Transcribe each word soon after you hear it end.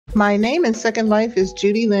My name in Second Life is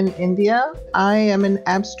JudiLynn India. I am an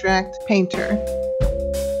abstract painter.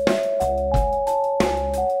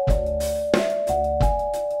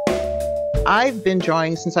 I've been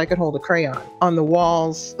drawing since I could hold a crayon on the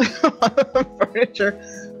walls, on furniture.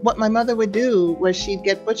 What my mother would do was she'd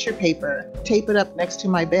get butcher paper, tape it up next to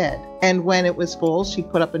my bed, and when it was full,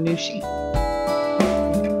 she'd put up a new sheet.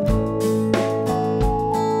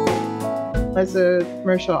 As a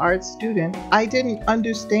commercial arts student, I didn't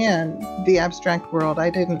understand the abstract world. I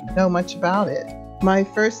didn't know much about it. My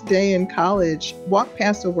first day in college, walked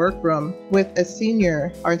past a workroom with a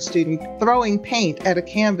senior art student throwing paint at a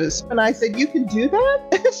canvas. And I said, "You can do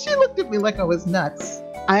that?" She looked at me like I was nuts.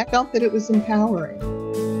 I felt that it was empowering.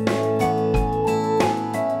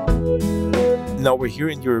 Now we're here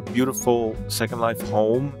in your beautiful Second Life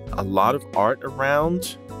home. A lot of art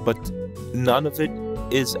around, but none of it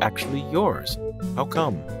is actually yours. How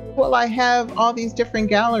come? Well, I have all these different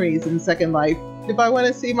galleries in Second Life. If I want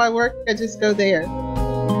to see my work, I just go there.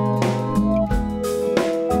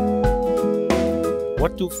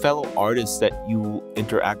 What do fellow artists that you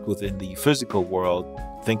interact with in the physical world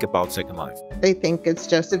think about Second Life? They think it's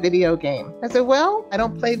just a video game. I said, well, I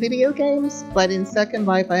don't play video games, but in Second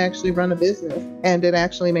Life, I actually run a business and it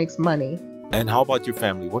actually makes money. And how about your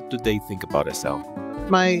family? What do they think about Estelle?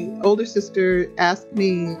 My older sister asked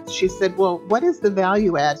me, she said, well, what is the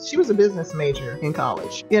value add? She was a business major in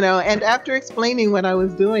college, and after explaining what I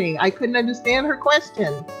was doing, I couldn't understand her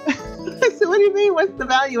question. I said, what do you mean? What's the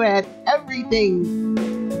value add? Everything.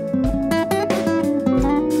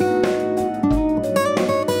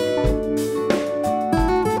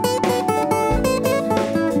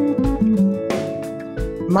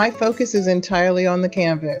 My focus is entirely on the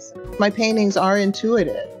canvas. My paintings are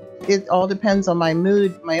intuitive. It all depends on my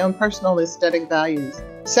mood, my own personal aesthetic values.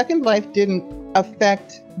 Second Life didn't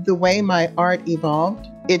affect the way my art evolved.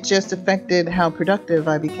 It just affected how productive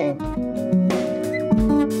I became.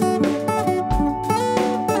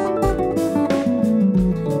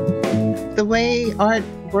 The way art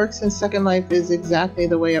works in Second Life is exactly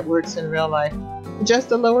the way it works in real life,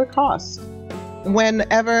 just a lower cost.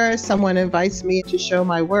 Whenever someone invites me to show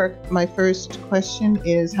my work, my first question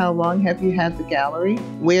is, how long have you had the gallery?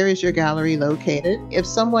 Where is your gallery located? If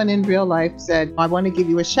someone in real life said, I want to give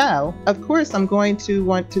you a show, of course I'm going to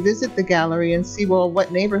want to visit the gallery and see, well,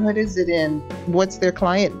 what neighborhood is it in? What's their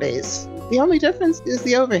client base? The only difference is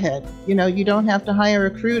the overhead. You don't have to hire a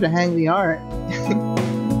crew to hang the art.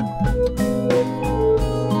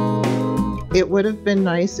 It would have been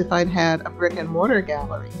nice if I'd had a brick and mortar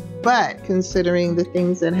gallery. But considering the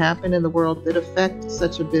things that happen in the world that affect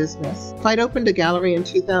such a business, if I'd opened a gallery in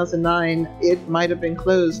 2009, it might have been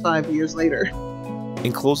closed 5 years later.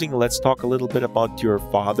 In closing, let's talk a little bit about your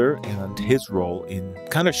father and his role in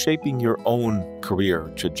kind of shaping your own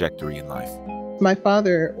career trajectory in life. My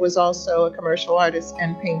father was also a commercial artist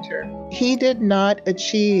and painter. He did not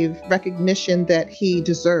achieve recognition that he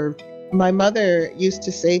deserved. My mother used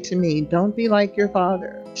to say to me, don't be like your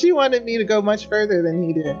father. She wanted me to go much further than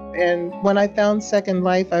he did. And when I found Second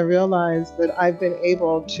Life, I realized that I've been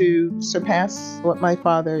able to surpass what my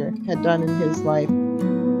father had done in his life.